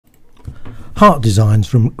Heart designs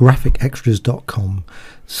from graphicextras.com.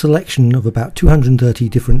 Selection of about 230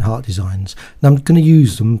 different heart designs. Now I'm going to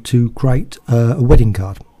use them to create a wedding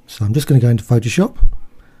card. So I'm just going to go into Photoshop.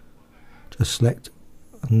 Just select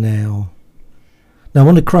now. Now I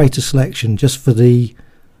want to create a selection just for the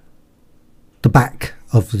back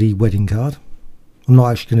of the wedding card. I'm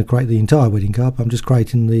not actually going to create the entire wedding card, but I'm just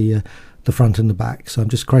creating the front and the back. So I'm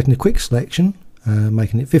just creating a quick selection,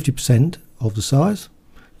 making it 50% of the size,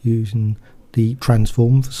 using the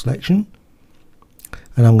transform for selection,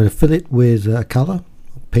 and I'm going to fill it with a colour,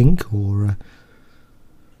 pink or a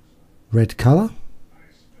red colour.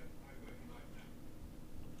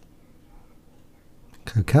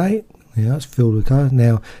 Okay, yeah, it's filled with colour.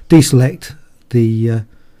 Now deselect the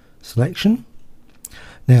selection.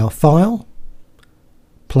 Now file,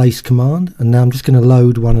 place command, and now I'm just going to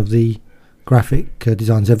load one of the graphic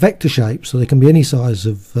designs. They're vector shapes, so they can be any size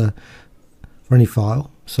of for any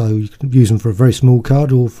file. So you can use them for a very small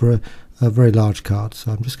card or for a very large card.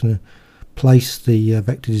 So I'm just going to place the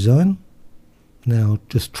vector design. Now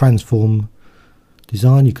just transform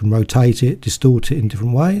design. You can rotate it, distort it in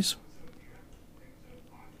different ways.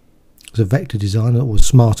 It's a vector design or a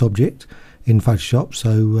smart object in Photoshop,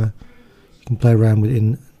 so you can play around with it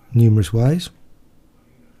in numerous ways.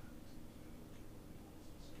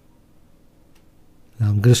 Now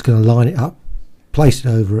I'm just going to line it up, place it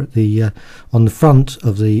over at the on the front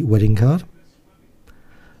of the wedding card.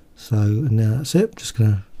 So now that's it. Just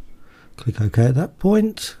going to click OK at that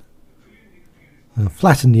point.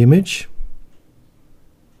 Flatten the image.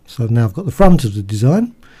 So now I've got the front of the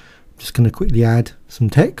design. I'm just going to quickly add some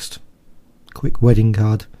text. Quick wedding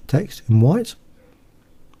card text in white.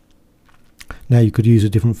 Now you could use a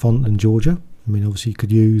different font than Georgia. I mean, obviously you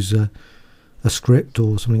could use a script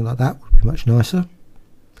or something like that. Would be much nicer.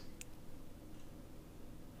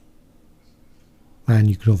 And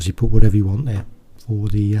you can obviously put whatever you want there for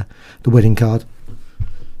the wedding card,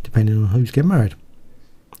 depending on who's getting married.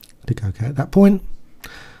 Click OK at that point.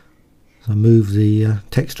 So move the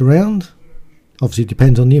text around. Obviously it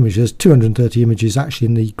depends on the image. There's 230 images actually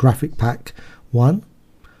in the graphic pack 1.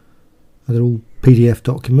 They're all PDF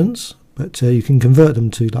documents, but you can convert them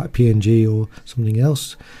to like PNG or something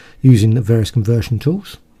else using the various conversion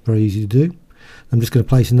tools. Very easy to do. I'm just going to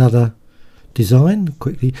place another design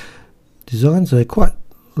quickly. Designs, they're quite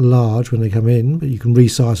large when they come in, but you can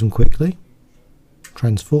resize them quickly,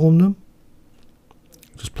 transform them.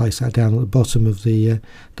 Just place that down at the bottom of the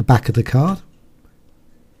back of the card.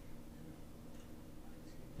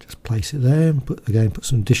 Just place it there and put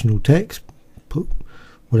some additional text, put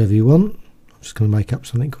whatever you want. I'm just going to make up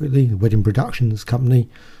something quickly. The Wedding Productions Company.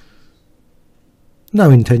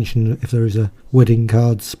 No intention if there is a wedding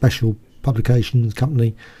card special publications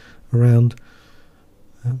company around.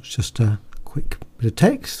 It's just a quick bit of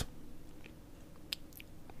text.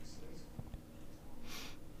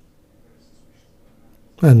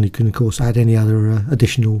 And you can of course add any other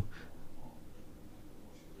additional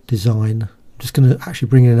design. I'm just going to actually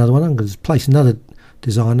bring in another one. I'm going to place another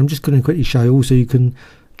design. I'm just going to quickly show you also you can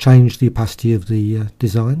change the opacity of the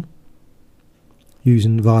design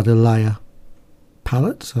using via the layer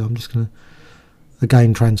palette. So I'm just going to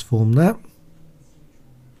again transform that,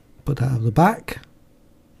 put that over the back.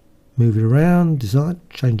 Move it around, design,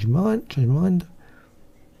 change your mind,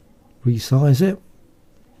 resize it.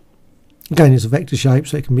 Again, it's a vector shape,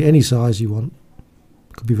 so it can be any size you want.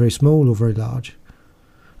 It could be very small or very large.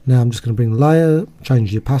 Now I'm just going to bring the layer,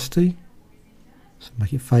 change the opacity, so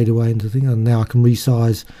make it fade away into the thing, and now I can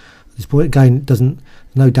resize at this point. Again,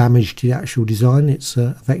 no damage to the actual design. It's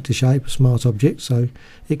a vector shape, a smart object, so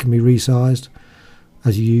it can be resized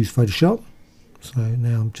as you use Photoshop. So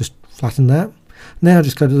now I'm just flatten that. Now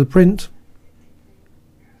just go to the print.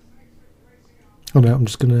 Oh no, I'm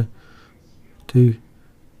just going to do, you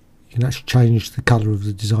can actually change the colour of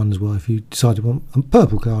the design as well if you decide to want a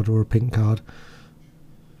purple card or a pink card.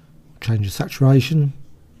 Change the saturation,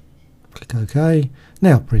 click OK.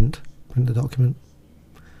 Now print the document.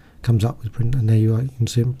 Comes up with print, and there you are. You can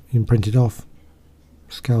see you can print it off.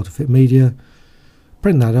 Scale to fit media.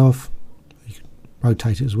 Print that off. You can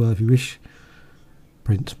rotate it as well if you wish.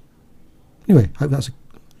 Print. Anyway, hope that's of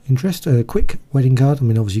interest. A quick wedding card. I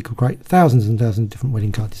mean, obviously you could create thousands and thousands of different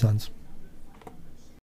wedding card designs.